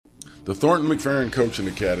The Thornton McFerrin Coaching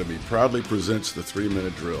Academy proudly presents the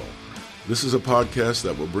 3-Minute Drill. This is a podcast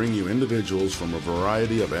that will bring you individuals from a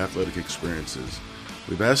variety of athletic experiences.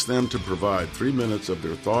 We've asked them to provide 3 minutes of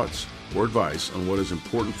their thoughts or advice on what is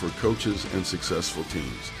important for coaches and successful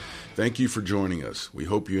teams. Thank you for joining us. We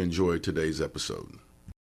hope you enjoy today's episode.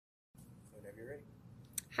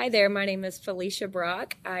 Hi there, my name is Felicia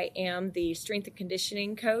Brock. I am the strength and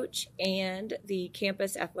conditioning coach and the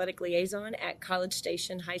campus athletic liaison at College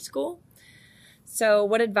Station High School. So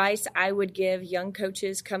what advice I would give young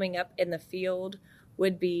coaches coming up in the field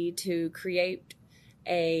would be to create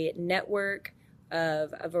a network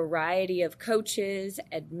of a variety of coaches,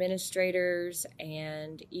 administrators,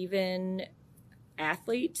 and even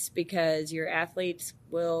athletes, because your athletes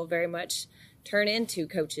will very much turn into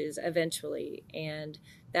coaches eventually. And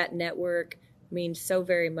that network means so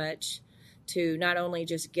very much to not only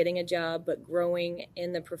just getting a job, but growing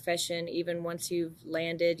in the profession, even once you've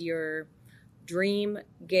landed your dream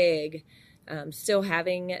gig, still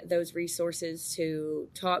having those resources to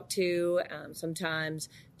talk to, sometimes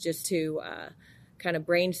just to kind of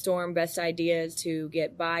brainstorm best ideas to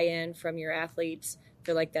get buy-in from your athletes. I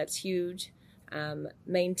feel like that's huge.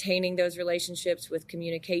 Maintaining those relationships with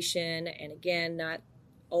communication, and again, not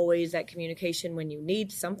always that communication when you need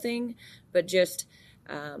something, but just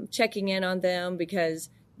checking in on them, because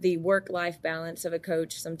the work-life balance of a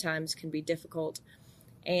coach sometimes can be difficult.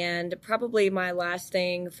 And probably my last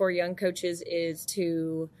thing for young coaches is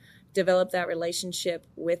to develop that relationship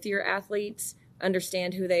with your athletes,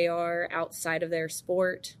 understand who they are outside of their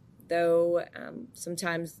sport, though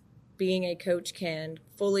sometimes being a coach can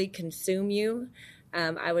fully consume you.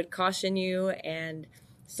 I would caution you, and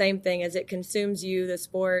same thing as it consumes you, the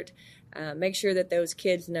sport, make sure that those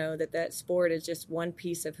kids know that that sport is just one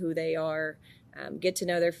piece of who they are. Get to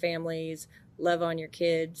know their families, love on your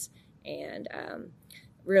kids, and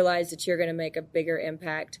realize that you're going to make a bigger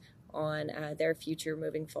impact on their future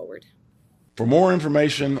moving forward. For more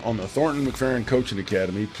information on the Thornton McFerrin Coaching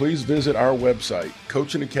Academy, please visit our website,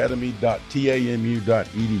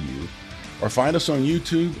 coachingacademy.tamu.edu, or find us on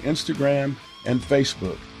YouTube, Instagram, and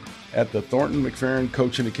Facebook at the Thornton McFerrin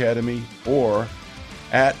Coaching Academy or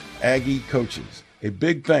at Aggie Coaches. A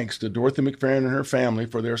big thanks to Dorothy McFerrin and her family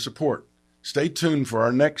for their support. Stay tuned for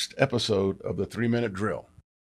our next episode of the 3-Minute Drill.